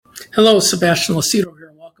Hello, Sebastian Lucido here,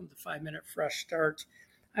 and welcome to 5 Minute Fresh Start.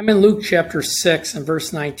 I'm in Luke chapter 6 and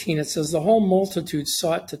verse 19. It says, "The whole multitude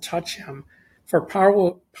sought to touch him, for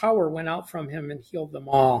power went out from him and healed them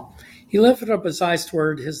all. He lifted up his eyes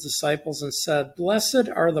toward his disciples and said, 'Blessed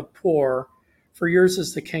are the poor, for yours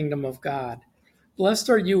is the kingdom of God. Blessed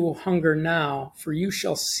are you who hunger now, for you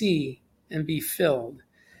shall see and be filled.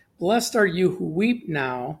 Blessed are you who weep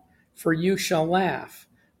now, for you shall laugh.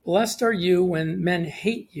 Blessed are you when men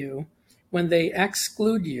hate you, when they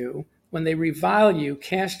exclude you, when they revile you,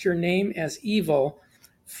 cast your name as evil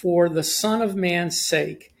for the Son of Man's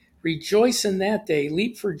sake. Rejoice in that day,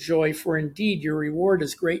 leap for joy, for indeed your reward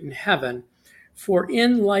is great in heaven. For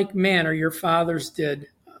in like manner your fathers did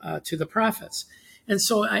to the prophets.'" And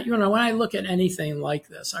so, when I look at anything like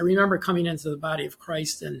this, I remember coming into the body of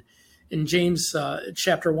Christ, and in James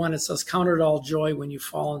chapter 1, it says, "Count it all joy when you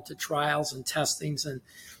fall into trials and testings and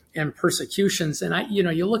persecutions." And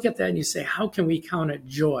you look at that and you say, how can we count it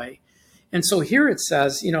joy? And so here it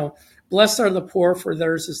says, "Blessed are the poor, for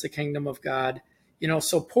theirs is the kingdom of God."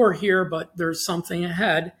 So poor here, but there's something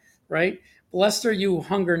ahead, right? "Blessed are you who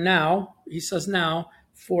hunger now," he says now,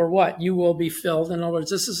 "for what? You will be filled." In other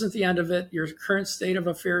words, this isn't the end of it. Your current state of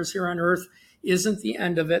affairs here on earth isn't the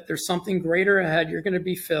end of it. There's something greater ahead. You're going to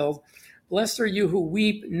be filled. "Blessed are you who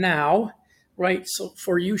weep now," right? So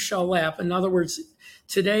for you shall laugh. In other words,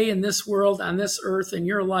 today in this world, on this earth, in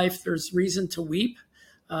your life, there's reason to weep,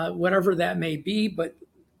 whatever that may be, but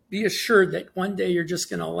be assured that one day you're just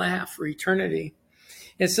going to laugh for eternity.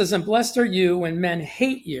 It says, "And blessed are you when men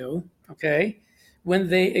hate you," okay, "when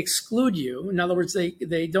they exclude you." In other words,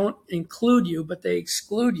 they don't include you, but they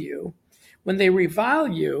exclude you. "When they revile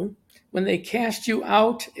you, when they cast you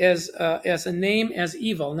out as a name as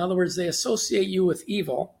evil." In other words, they associate you with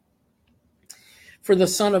evil for the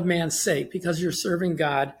Son of Man's sake, because you're serving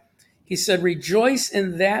God. He said, "Rejoice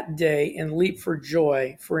in that day and leap for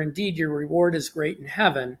joy, for indeed your reward is great in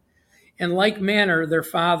heaven. In like manner their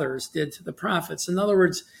fathers did to the prophets." In other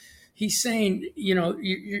words, he's saying,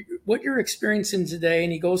 what you're experiencing today,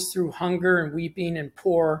 and he goes through hunger and weeping and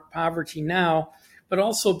poverty now, but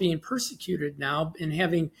also being persecuted now and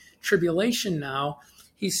having tribulation now.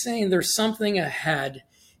 He's saying there's something ahead.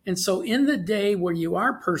 And so in the day where you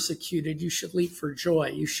are persecuted, you should leap for joy.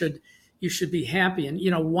 You should be happy. And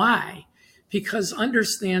why? Because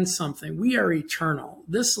understand something. We are eternal.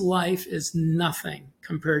 This life is nothing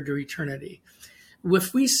compared to eternity.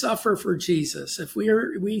 If we suffer for Jesus, if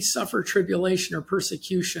we suffer tribulation or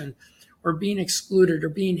persecution or being excluded or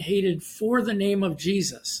being hated for the name of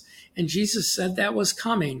Jesus, and Jesus said that was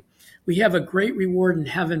coming, we have a great reward in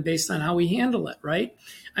heaven based on how we handle it, right?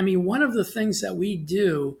 I mean, one of the things that we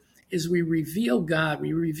do is we reveal God.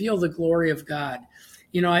 We reveal the glory of God.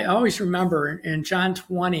 I always remember in John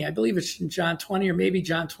 20, I believe it's in John 20 or maybe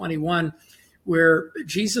John 21, where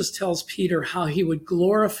Jesus tells Peter how he would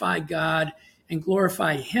glorify God and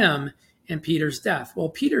glorify him in Peter's death. Well,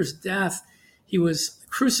 Peter's death, he was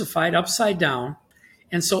crucified upside down.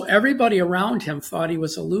 And so everybody around him thought he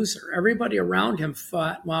was a loser. Everybody around him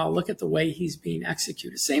thought, wow, look at the way he's being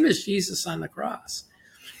executed. Same as Jesus on the cross.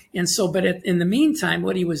 And so, but in the meantime,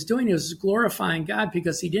 what he was doing was glorifying God,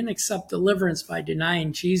 because he didn't accept deliverance by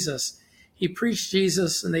denying Jesus. He preached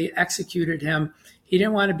Jesus and they executed him. He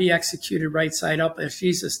didn't want to be executed right side up as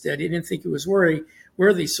Jesus did. He didn't think he was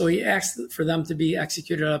worthy. So he asked for them to be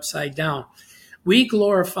executed upside down. We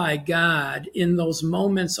glorify God in those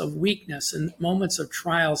moments of weakness and moments of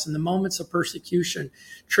trials and the moments of persecution,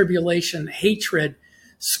 tribulation, hatred,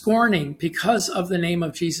 scorning, because of the name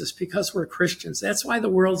of Jesus, because we're Christians. That's why the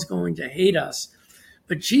world's going to hate us.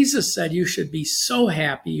 But Jesus said you should be so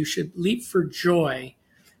happy, you should leap for joy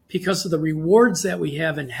because of the rewards that we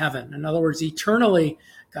have in heaven. In other words, eternally,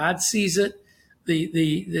 God sees it,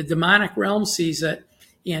 the demonic realm sees it,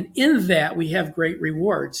 and in that we have great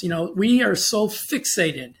rewards. We are so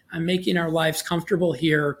fixated on making our lives comfortable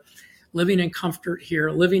here, living in comfort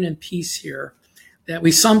here, living in peace here, that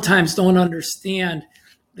we sometimes don't understand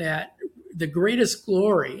that the greatest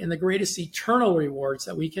glory and the greatest eternal rewards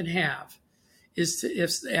that we can have is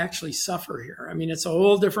to actually suffer here. I mean, it's a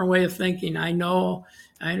whole different way of thinking. I know,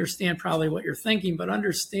 I understand probably what you're thinking, but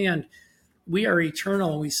understand we are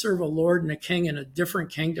eternal and we serve a Lord and a King in a different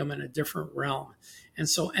kingdom, in a different realm. And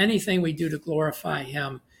so anything we do to glorify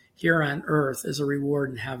him here on earth is a reward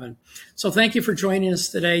in heaven. So thank you for joining us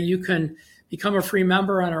today. You can become a free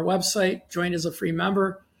member on our website, join as a free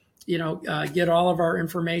member. Get all of our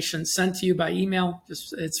information sent to you by email.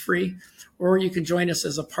 It's free. Or you can join us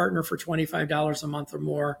as a partner for $25 a month or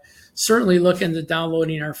more. Certainly look into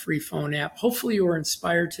downloading our free phone app. Hopefully you were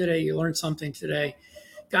inspired today. You learned something today.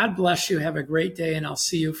 God bless you. Have a great day, and I'll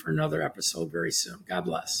see you for another episode very soon. God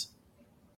bless.